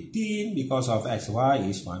 over 18, because of xy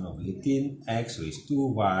is 1 over 18, x raised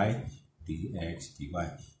to y dx dy.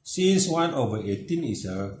 Since 1 over 18 is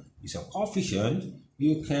a coefficient,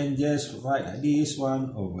 you can just write like this: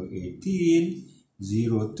 1 over 18,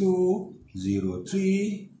 0 2, 0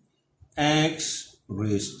 3, x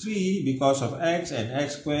raised 3, because of x and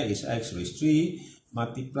x squared is x raised 3,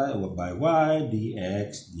 multiplied by y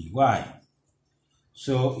dx dy.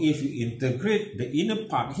 So if you integrate the inner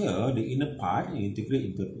part here, the inner part, you integrate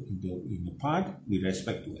into the inner part with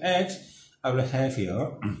respect to x, I will have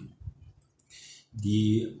here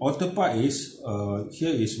the outer part is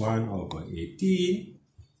here is 1 over 18,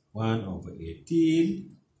 1 over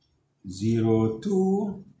 18, 0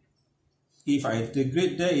 2. If I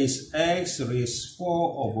integrate, there is x raised 4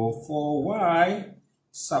 over 4y.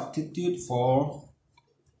 Substitute for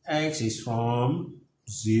x is from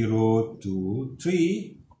 0 to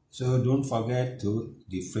 3. So don't forget to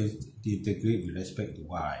integrate with respect to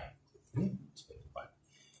y. Okay?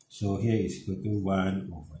 So here is equal to 1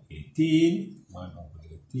 over 18. 1 over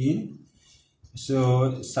 18.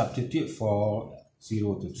 So substitute for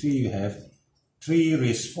 0 to 3. You have 3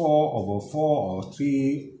 raised 4 over 4, or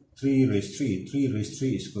 3 raised 3. 3 raised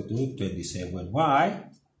 3 is equal to 27y.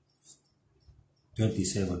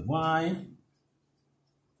 27y.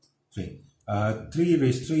 3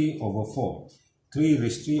 raised 3 over 4. 3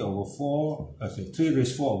 raised 3 over 4. 3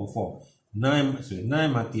 raised 4 over 4.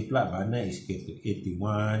 9 multiplied by 9 is equal to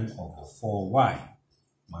 81 over 4y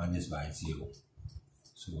minus by 0.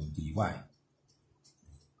 So dy.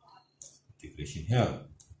 Integration here.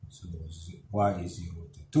 So y is 0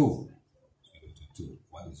 to 2. 0 to 2.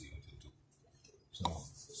 Y is 0 to 2. So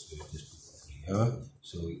just put here.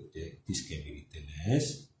 So this can be written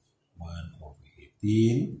as 1 over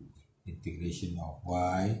 18. Integration of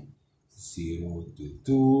y 0 to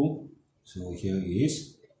 2. So here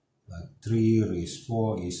is 3 raised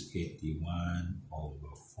 4 is 81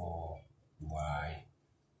 over 4y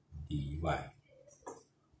dy.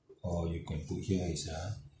 Or you can put here is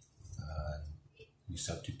you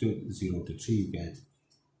substitute 0 to 3, you get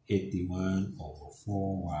 81 over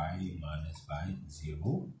 4y minus by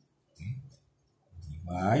 0. Okay.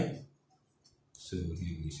 Dy. So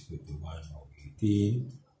here is equal to 1 over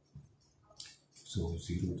 18. So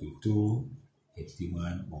 0 to 2,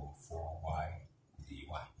 81 over 4y dy.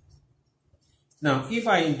 Now, if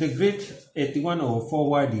I integrate 81 over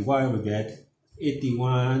 4y dy, we get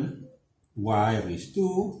 81y raised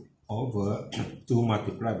to over 2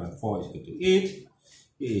 multiplied by 4 is equal to 8.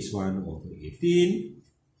 Here is 1 over 18.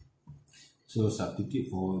 So substitute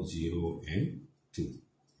for 0 and 2.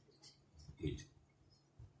 8.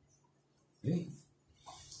 Okay.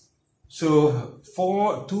 So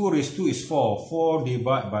 2 raised to 2 is 4. 4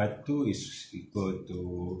 divided by 2 is equal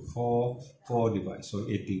to 4. 4 divided, so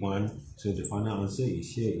 81. So the final answer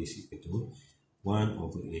is here is equal to 1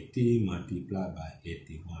 over 80 multiplied by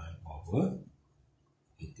 81 over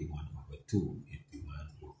 2. 81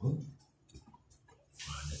 over 2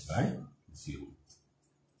 minus by 0.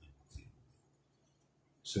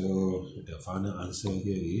 So the final answer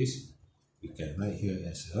here is, we can write here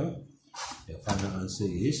as the final answer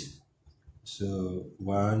is, so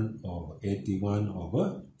 1 over 81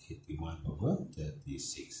 over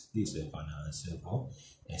 36. This is the final answer for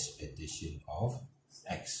expectation of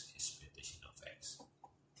x. Expectation of x.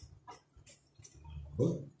 81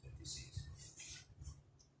 over 36.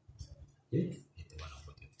 Okay, 81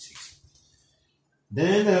 over 36.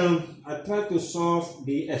 Then I try to solve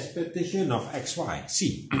the expectation of xy.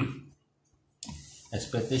 See,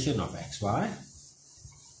 expectation of xy.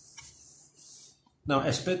 Now,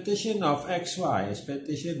 expectation of xy,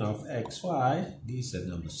 this is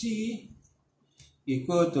number c,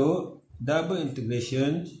 equal to double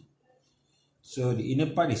integration. So the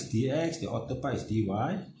inner part is dx, the outer part is dy,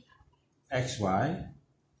 xy,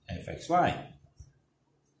 fxy.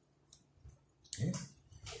 Okay.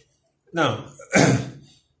 Now,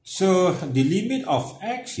 so the limit of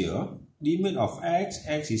x here,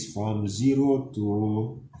 x is from 0 to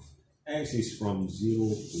 2. X is from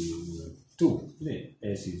 0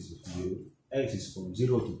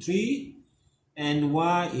 to 3, and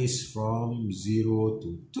y is from 0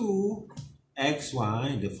 to 2.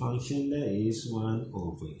 Xy, the function there is 1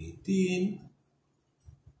 over 18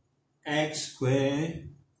 x squared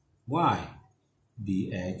y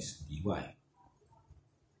dx dy.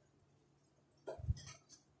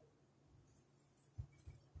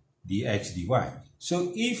 Dx dy.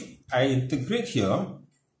 So if I integrate here,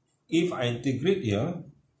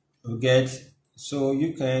 we get, so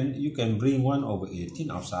you can bring 1 over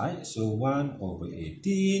 18 outside. So 1 over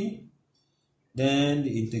 18, then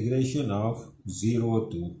the integration of 0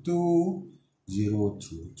 to 2, 0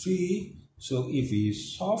 to 3. So if we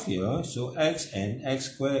solve here, so x and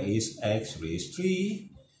x squared is x raised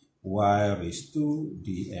 3, y raised 2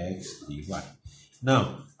 dx dy.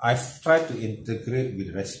 Now, I've tried to integrate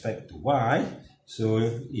with respect to y. So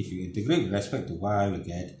if you integrate with respect to y, we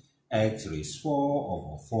get x raised 4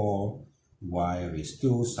 over 4, y raised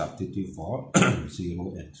 2, substitute for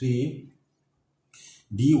 0 and 3,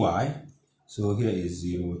 dy. So here is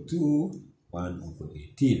 0 to 1 over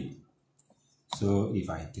 18. So if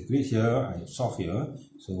I integrate here, I solve here.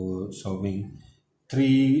 So solving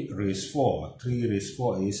 3 raised 4. 3 raised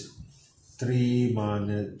 4 is 3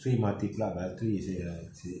 multiplied by 3 is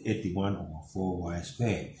 81 over 4 y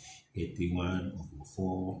squared. 81 over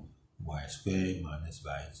 4 y squared minus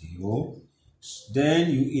by 0. Then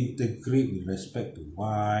you integrate with respect to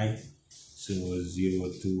y. So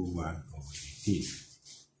 0 to 1 over 18.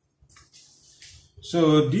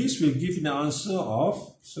 So this will give you the answer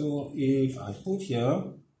of, so if I put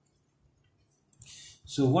here,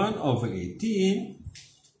 so 1 over 18.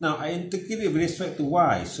 Now I integrate with respect to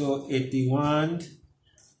y. So 81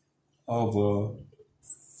 over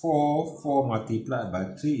 4 multiplied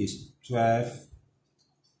by 3 is 12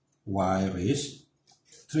 y raised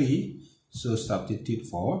 3. So substitute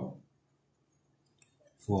for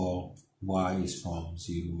y is from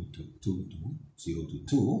 0 to 2 to 0 to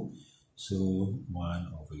 2. So 1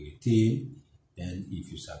 over 18. Then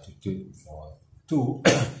if you substitute for 2,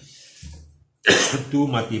 2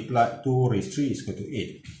 multiplied 2 raised 3 is equal to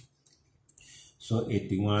 8. So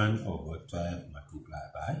 81 over 12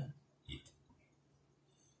 multiplied by 8.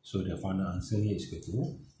 So the final answer here is equal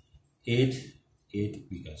to 8. 8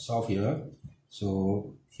 we can solve here.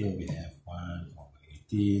 So here we have 1 over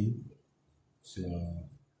 18.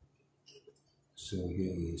 So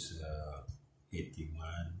here is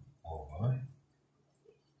 81 over.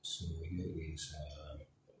 So here is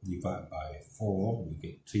divided by 4. We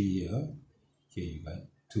get 3 here. Here you got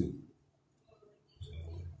 2.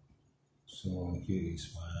 So here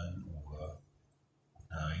is 1 over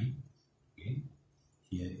 9. Okay.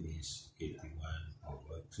 Here is 81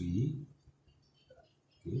 over 3.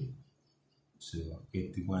 Okay. So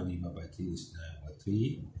 81 divided by 3 is 9 over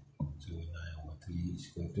 3. So 9 over 3 is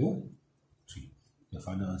equal to 3. The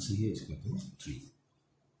final answer here is equal to 3.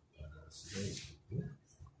 answer is equal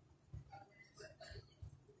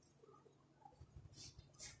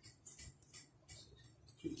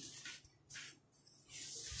to 3.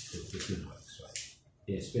 Expectation of xy.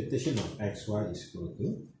 The expectation of xy is equal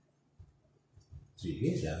to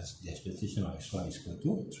 3. That's the expectation of xy is equal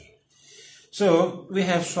to 3. So we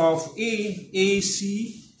have solved A,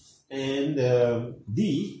 C, and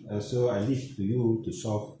D. So I leave to you to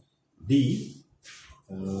solve D.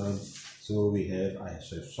 So I have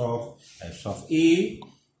solved A,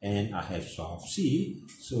 and I have solved C.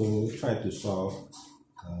 So try to solve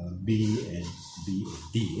B and D.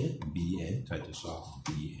 B and try to solve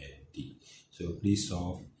B and D. So please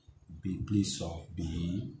solve B. Please solve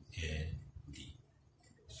B and D.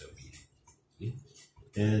 So B. Okay.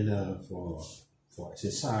 And for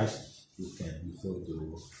exercise, you can refer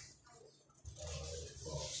to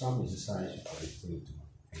for some exercise you can refer to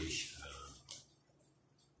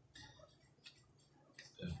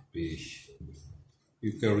page.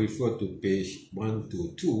 You can refer to page 1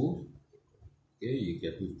 to 2. Okay, you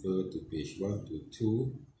can refer to page 1 to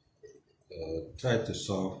 2. Try to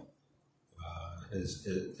solve as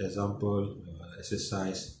example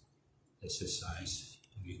exercise.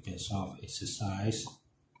 You can solve exercise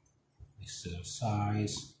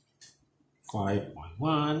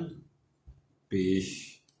 5.1,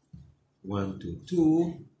 page 1 to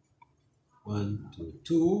 2.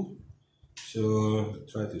 So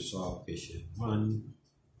try to solve question 1,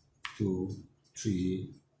 2, 3.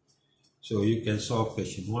 So you can solve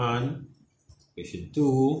question 1, question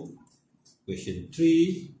 2, question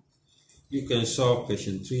 3. You can solve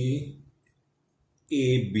question 3,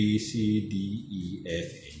 A, B, C, D, E,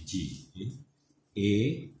 F, and G.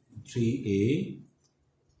 A, 3A,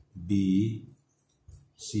 B,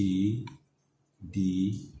 C,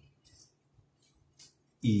 D,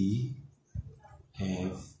 E,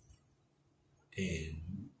 F, and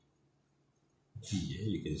G.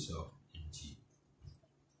 You can solve in G.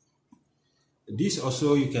 This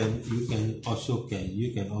also you can also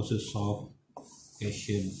solve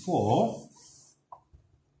question 4.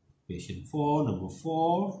 Question 4, number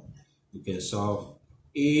 4. You can solve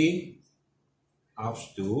A up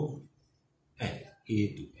to F.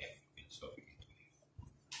 A to F. You can solve A to F.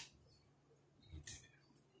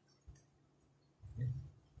 Okay. You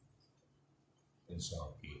can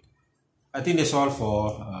solve A to F. I think that's all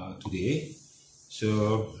for today.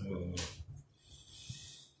 So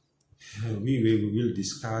we will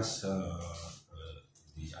discuss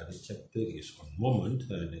the other chapter is on moment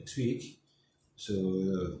next week. So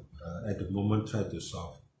at the moment, try to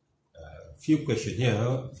solve a few questions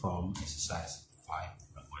here from exercise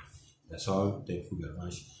 5.1. That's all. Thank you very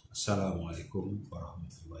much. Assalamualaikum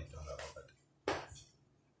warahmatullahi wabarakatuh.